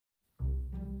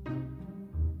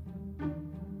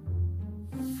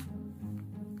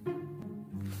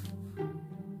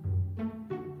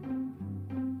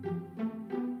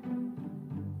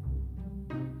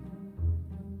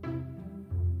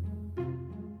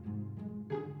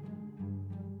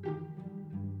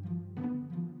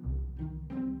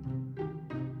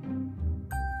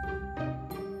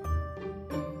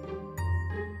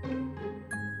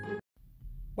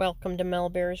Welcome to Mel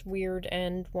Bear's Weird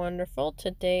and Wonderful.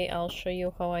 Today I'll show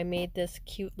you how I made this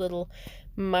cute little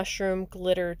mushroom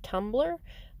glitter tumbler.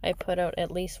 I put out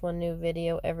at least one new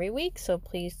video every week, so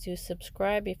please do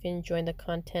subscribe. If you enjoy the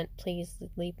content, please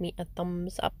leave me a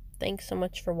thumbs up. Thanks so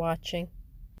much for watching.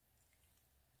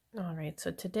 Alright,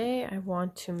 so today I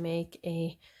want to make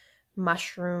a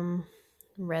mushroom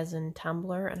resin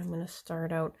tumbler, and I'm going to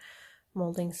start out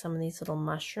molding some of these little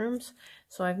mushrooms.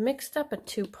 So I've mixed up a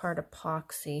two-part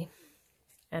epoxy,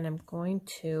 and I'm going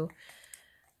to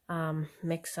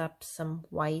mix up some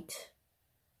white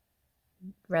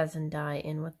resin dye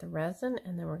in with the resin,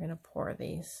 and then we're going to pour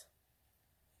these.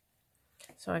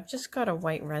 So I've just got a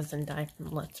white resin dye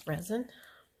from Let's Resin.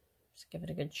 Just give it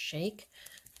a good shake.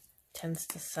 It tends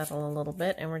to settle a little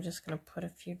bit, and we're just going to put a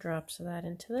few drops of that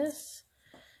into this,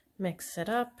 mix it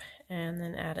up, and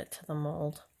then add it to the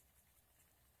mold.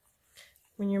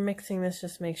 When you're mixing this,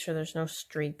 just make sure there's no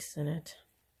streaks in it,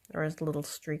 or as little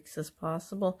streaks as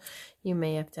possible. You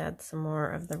may have to add some more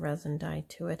of the resin dye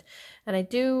to it. And I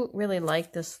do really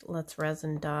like this Let's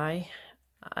Resin dye.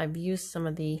 I've used some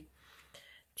of the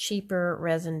cheaper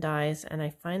resin dyes, and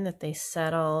I find that they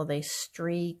settle, they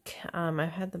streak.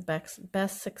 I've had the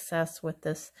best success with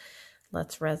this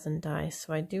Let's Resin dye,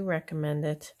 so I do recommend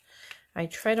it. I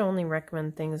try to only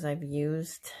recommend things I've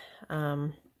used.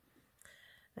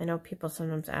 I know people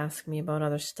sometimes ask me about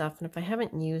other stuff, and if I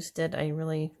haven't used it, I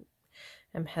really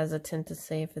am hesitant to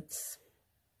say if it's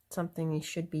something you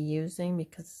should be using,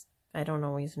 because I don't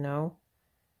always know.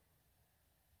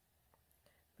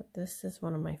 But this is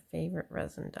one of my favorite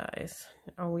resin dyes.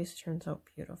 It always turns out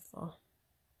beautiful.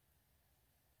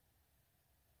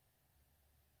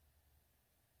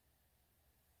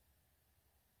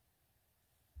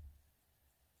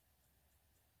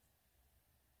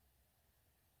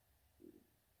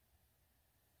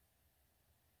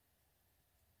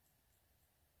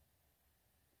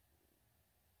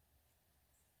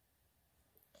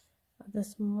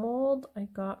 This mold I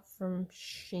got from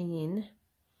Shein,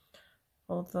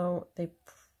 although they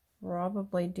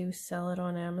probably do sell it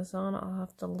on Amazon. I'll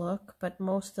have to look, but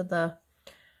most of the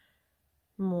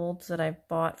molds that I've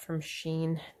bought from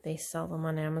Shein, they sell them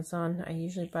on Amazon. I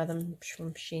usually buy them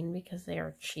from Shein because they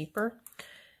are cheaper.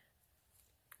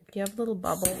 If you have little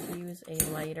bubbles, use a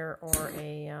lighter or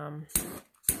a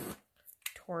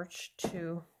torch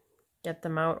to get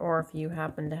them out, or if you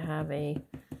happen to have a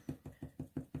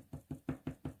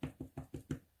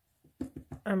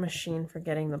machine for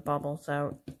getting the bubbles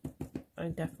out, I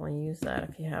definitely use that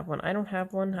if you have one. I don't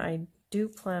have one. I do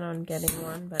plan on getting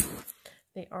one, but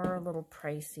they are a little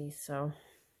pricey, so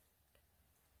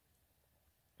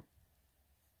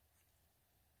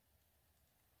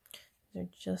they're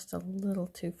just a little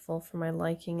too full for my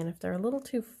liking. And if they're a little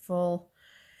too full,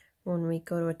 when we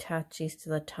go to attach these to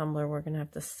the tumbler, we're going to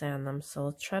have to sand them. So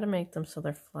let's try to make them so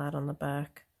they're flat on the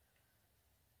back.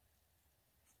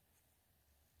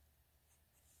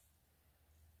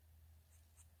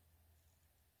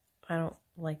 I don't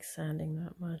like sanding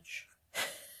that much.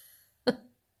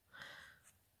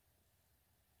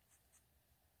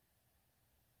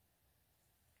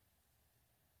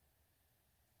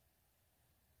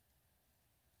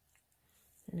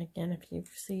 And again, if you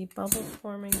see bubbles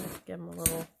forming, just give them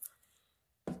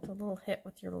a little hit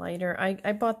with your lighter.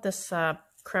 I bought this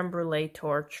creme brulee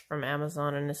torch from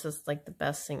Amazon, and this is like the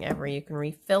best thing ever. You can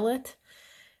refill it,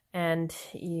 and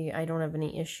I don't have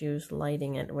any issues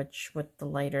lighting it, which with the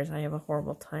lighters, I have a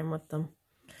horrible time with them.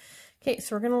 Okay,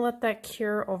 so we're going to let that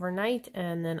cure overnight,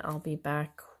 and then I'll be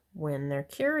back when they're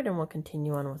cured, and we'll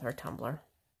continue on with our tumbler.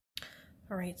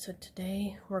 All right, so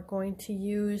today we're going to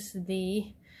use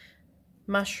the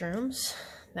mushrooms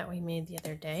that we made the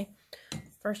other day.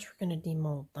 First, we're going to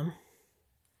demold them.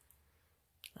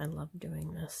 I love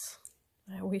doing this.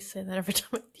 I always say that every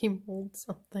time I demold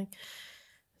something.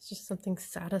 It's just something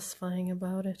satisfying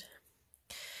about it.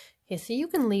 Okay, so you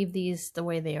can leave these the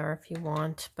way they are if you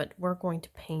want, but we're going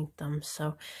to paint them.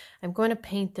 So I'm going to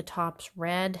paint the tops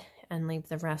red and leave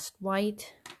the rest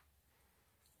white.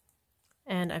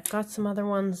 And I've got some other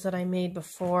ones that I made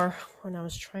before when I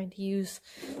was trying to use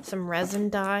some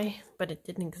resin dye, but it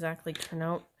didn't exactly turn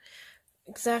out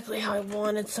exactly how I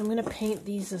wanted. So I'm going to paint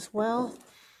these as well.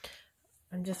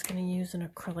 I'm just going to use an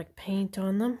acrylic paint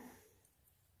on them.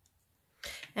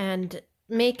 And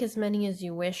make as many as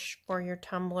you wish for your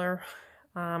tumbler.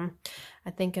 I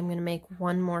think I'm going to make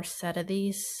one more set of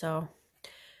these, so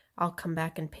I'll come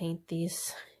back and paint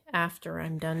these after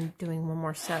I'm done doing one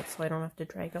more set, so I don't have to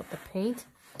drag out the paint.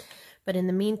 But in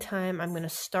the meantime, I'm going to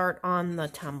start on the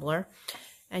tumbler,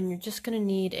 and you're just going to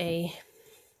need a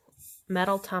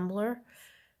metal tumbler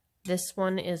This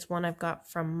one is one I've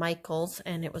got from Michael's,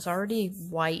 and it was already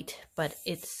white, but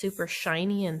it's super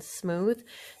shiny and smooth.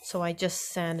 So I just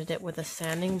sanded it with a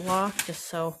sanding block just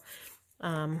so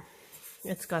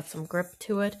it's got some grip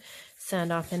to it.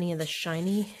 Sand off any of the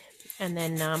shiny, and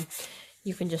then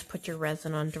you can just put your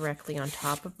resin on directly on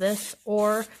top of this,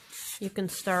 or you can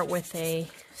start with a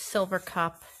silver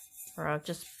cup or a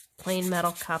just plain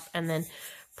metal cup and then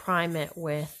prime it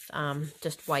with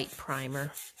just white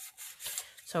primer.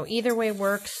 So either way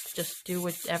works, just do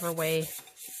whichever way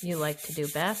you like to do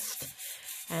best.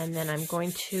 And then I'm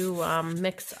going to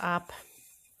mix up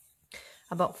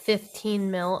about 15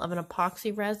 mil of an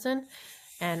epoxy resin,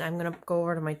 and I'm going to go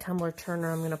over to my Tumbler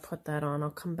Turner. I'm going to put that on. I'll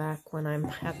come back when I'm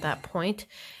at that point.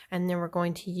 And then we're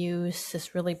going to use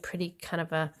this really pretty kind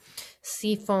of a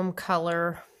seafoam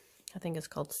color. I think it's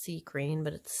called sea green,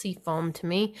 but it's seafoam to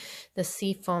me. The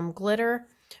seafoam glitter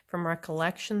from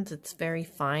Recollections. It's very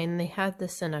fine. They had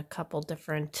this in a couple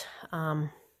different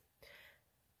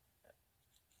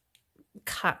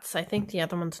cuts. I think the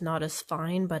other one's not as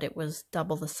fine, but it was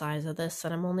double the size of this,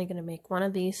 and I'm only going to make one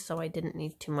of these, so I didn't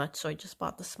need too much, so I just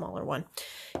bought the smaller one.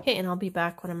 Okay, and I'll be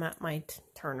back when I'm at my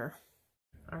turner.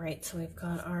 Alright, so we've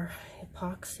got our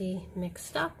epoxy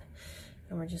mixed up,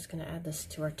 and we're just going to add this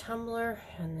to our tumbler,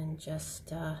 and then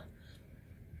just and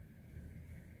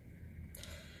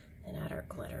add our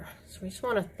glitter. So we just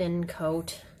want a thin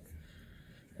coat.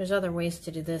 There's other ways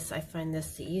to do this. I find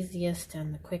this the easiest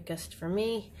and the quickest for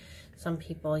me. Some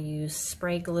people use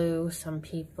spray glue. Some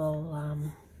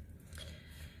people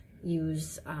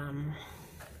use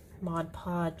Mod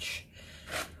Podge.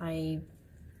 I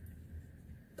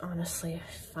honestly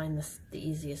find this the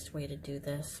easiest way to do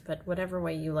this, but whatever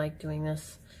way you like doing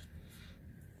this,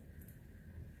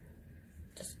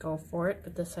 just go for it.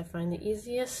 But this I find the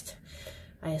easiest.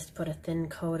 I just put a thin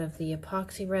coat of the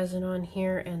epoxy resin on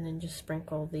here and then just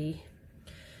sprinkle the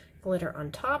glitter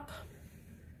on top.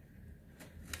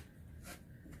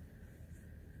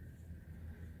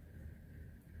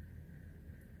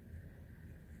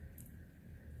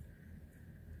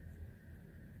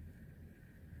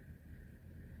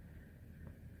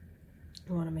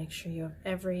 You want to make sure you have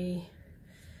every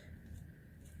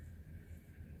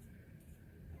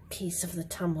piece of the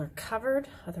tumbler covered,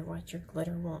 otherwise your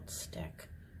glitter won't stick.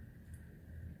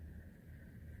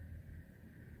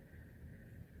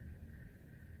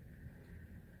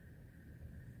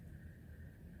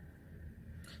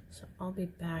 So I'll be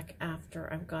back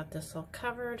after I've got this all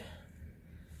covered,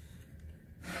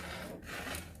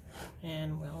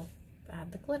 and we'll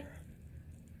add the glitter.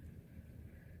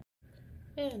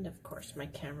 And of course my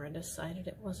camera decided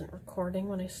it wasn't recording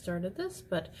when I started this,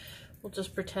 but we'll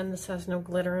just pretend this has no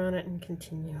glitter on it and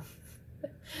continue.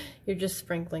 You're just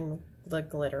sprinkling the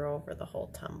glitter over the whole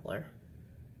tumbler.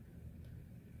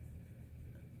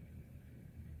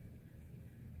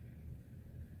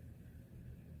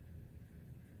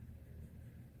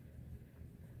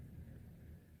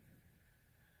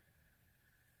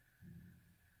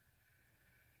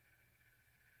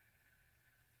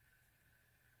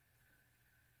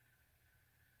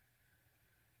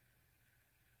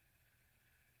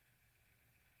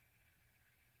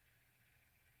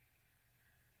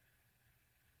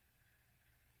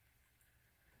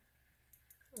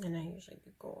 And I usually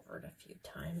do go over it a few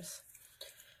times.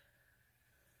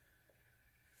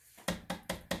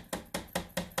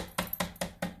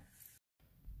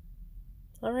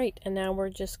 All right, and now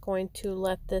we're just going to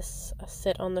let this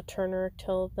sit on the turner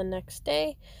till the next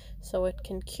day so it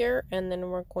can cure, and then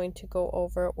we're going to go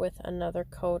over it with another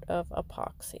coat of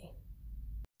epoxy.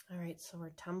 All right, so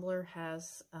our tumbler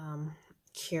has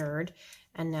cured,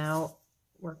 and now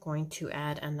we're going to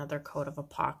add another coat of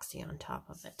epoxy on top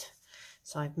of it.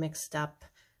 So I've mixed up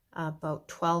about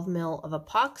 12 mil of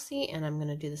epoxy, and I'm going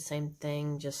to do the same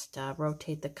thing, just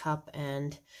rotate the cup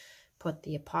and put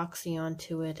the epoxy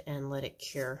onto it and let it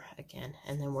cure again,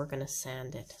 and then we're going to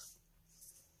sand it.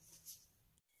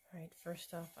 All right,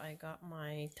 first off, I got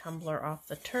my tumbler off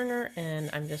the turner, and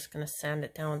I'm just going to sand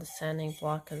it down with a sanding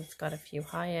block because it's got a few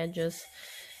high edges.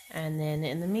 And then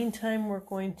in the meantime, we're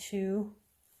going to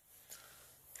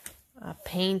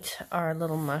paint our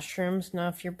little mushrooms. Now,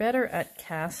 if you're better at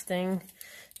casting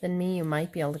than me, you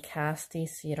might be able to cast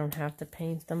these so you don't have to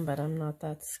paint them, but I'm not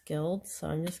that skilled. So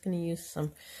I'm just going to use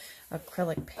some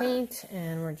acrylic paint,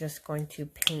 and we're just going to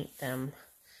paint them.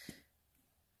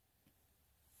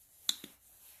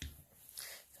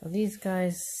 So these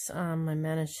guys I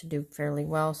managed to do fairly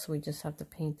well, so we just have to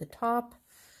paint the top.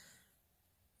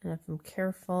 And if I'm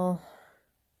careful,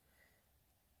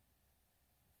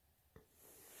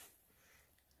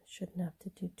 I shouldn't have to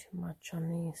do too much on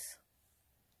these.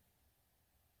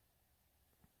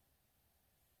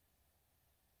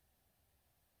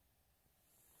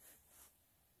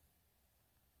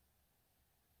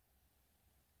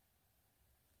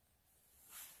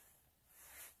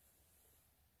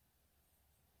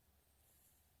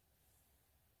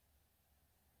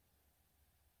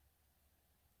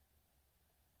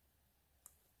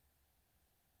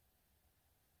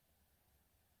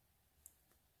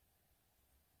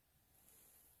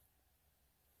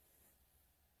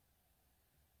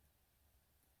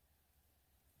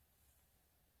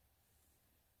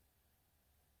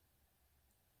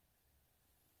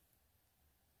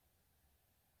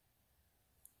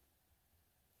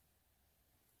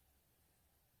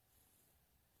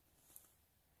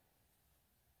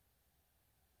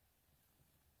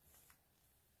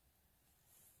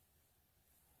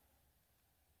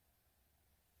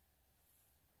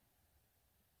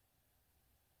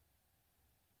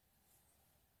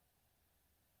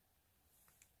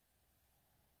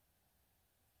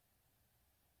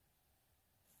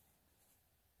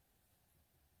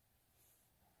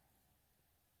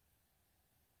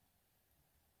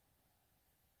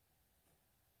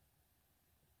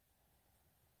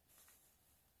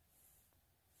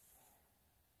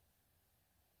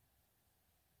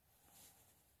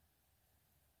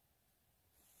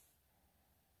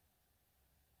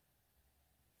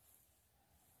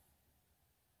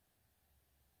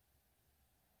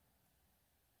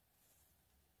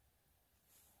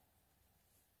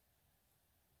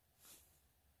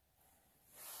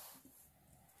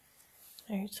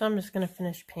 Alright, so I'm just going to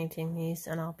finish painting these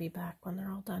and I'll be back when they're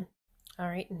all done.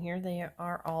 Alright, and here they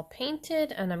are all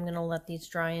painted, and I'm going to let these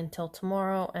dry until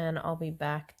tomorrow, and I'll be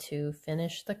back to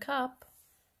finish the cup.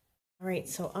 Alright,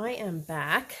 so I am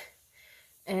back,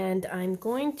 and I'm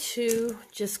going to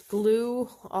just glue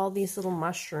all these little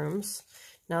mushrooms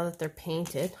now that they're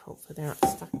painted. Hopefully they're not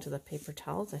stuck to the paper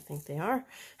towels. I think they are.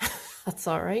 That's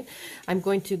all right. I'm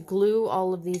going to glue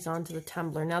all of these onto the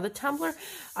tumbler. Now the tumbler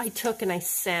I took and I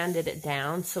sanded it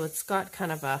down, so it's got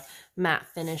kind of a matte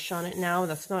finish on it now.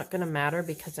 That's not going to matter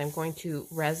because I'm going to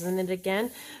resin it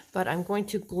again, but I'm going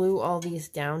to glue all these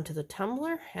down to the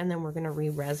tumbler and then we're going to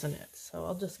re-resin it. So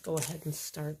I'll just go ahead and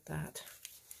start that.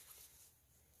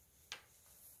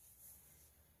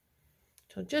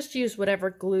 So just use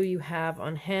whatever glue you have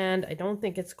on hand. I don't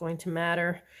think it's going to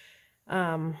matter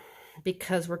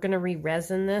because we're going to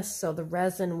re-resin this, so the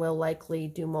resin will likely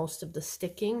do most of the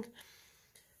sticking.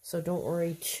 So don't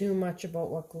worry too much about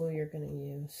what glue you're going to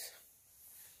use.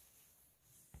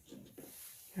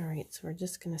 All right, so we're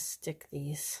just going to stick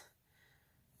these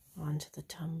onto the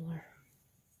tumbler.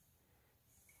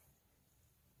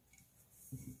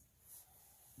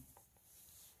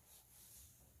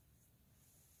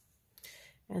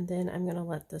 And then I'm going to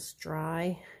let this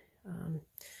dry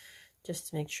just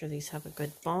to make sure these have a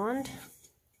good bond.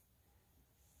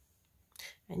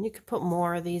 And you could put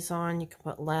more of these on, you could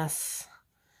put less,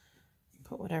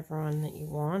 put whatever on that you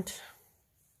want.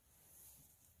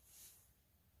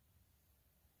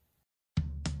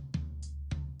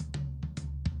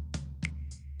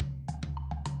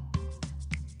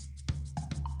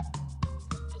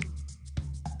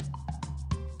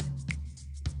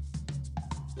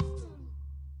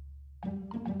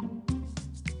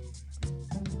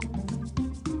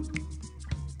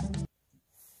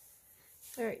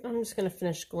 All right, I'm just going to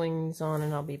finish gluing these on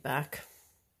and I'll be back.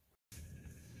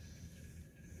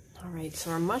 All right,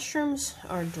 so our mushrooms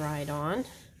are dried on.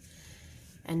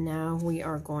 And now we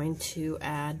are going to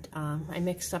add, I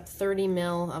mixed up 30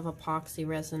 ml of epoxy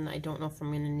resin. I don't know if I'm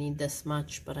going to need this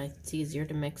much, but it's easier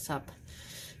to mix up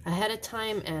ahead of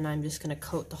time. And I'm just going to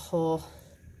coat the whole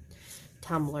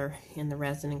tumbler in the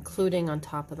resin, including on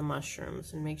top of the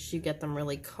mushrooms. And make sure you get them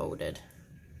really coated.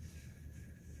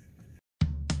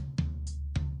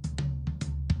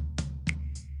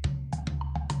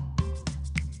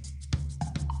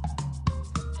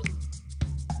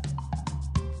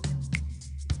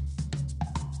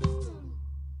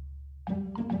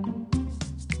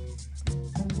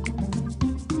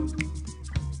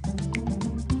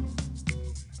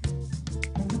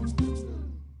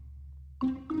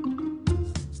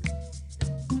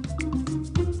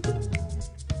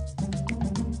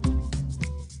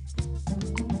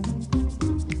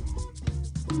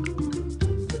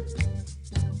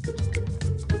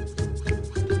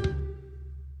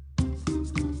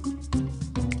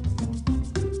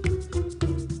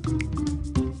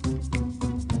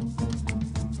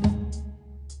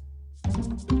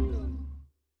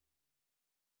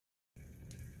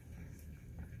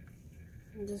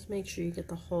 And just make sure you get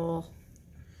the whole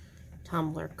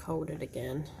tumbler coated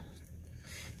again.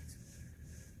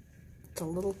 It's a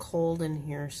little cold in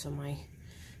here, so my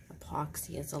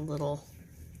epoxy is a little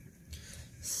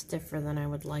stiffer than I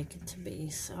would like it to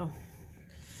be, so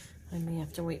I may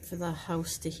have to wait for the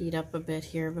house to heat up a bit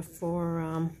here before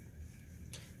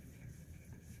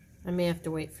I may have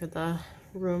to wait for the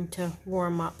room to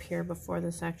warm up here before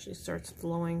this actually starts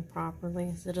flowing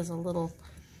properly. It is a little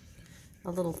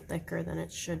thicker than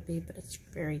it should be, but it's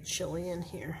very chilly in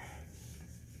here.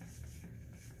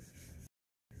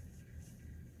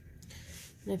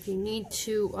 And if you need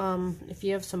to, if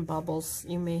you have some bubbles,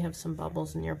 you may have some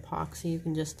bubbles in your epoxy, you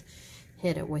can just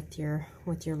hit it with your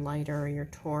lighter or your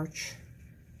torch.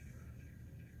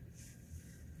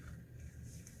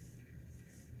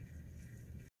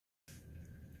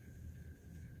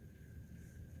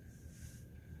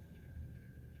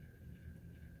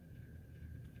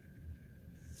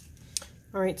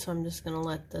 Alright, so I'm just going to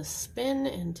let this spin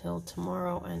until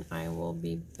tomorrow, and I will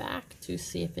be back to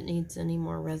see if it needs any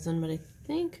more resin, but I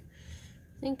think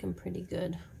I'm pretty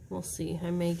good. We'll see.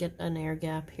 I may get an air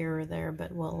gap here or there,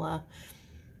 but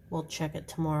we'll check it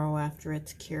tomorrow after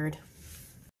it's cured.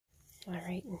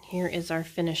 Alright, and here is our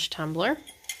finished tumbler.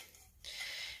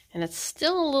 And it's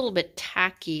still a little bit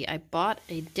tacky. I bought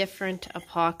a different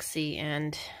epoxy,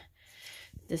 and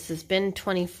this has been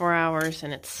 24 hours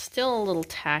and it's still a little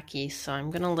tacky, so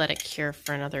I'm going to let it cure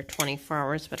for another 24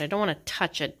 hours, but I don't want to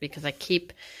touch it because I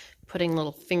keep putting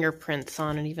little fingerprints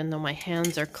on it even though my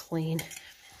hands are clean.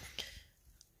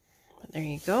 But there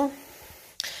you go.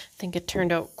 I think it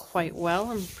turned out quite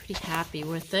well. I'm pretty happy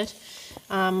with it.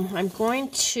 I'm going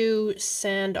to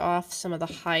sand off some of the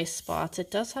high spots.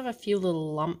 It does have a few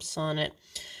little lumps on it.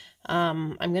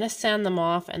 I'm going to sand them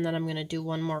off, and then I'm going to do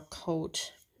one more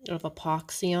coat of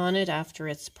epoxy on it after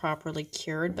it's properly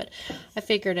cured, but I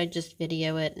figured I'd just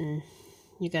video it and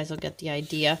you guys will get the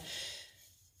idea.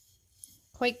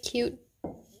 Quite cute,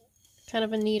 kind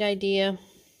of a neat idea,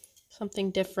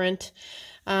 something different.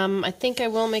 I think I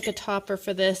will make a topper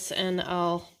for this, and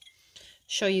I'll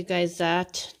show you guys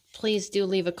that. Please do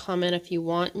leave a comment if you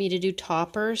want me to do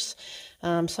toppers.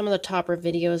 Some of the topper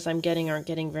videos I'm getting aren't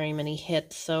getting very many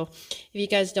hits, so if you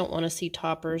guys don't want to see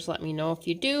toppers, let me know. If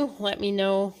you do, let me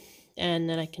know, and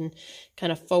then I can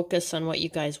kind of focus on what you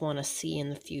guys want to see in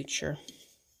the future.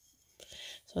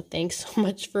 So thanks so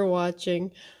much for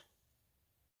watching.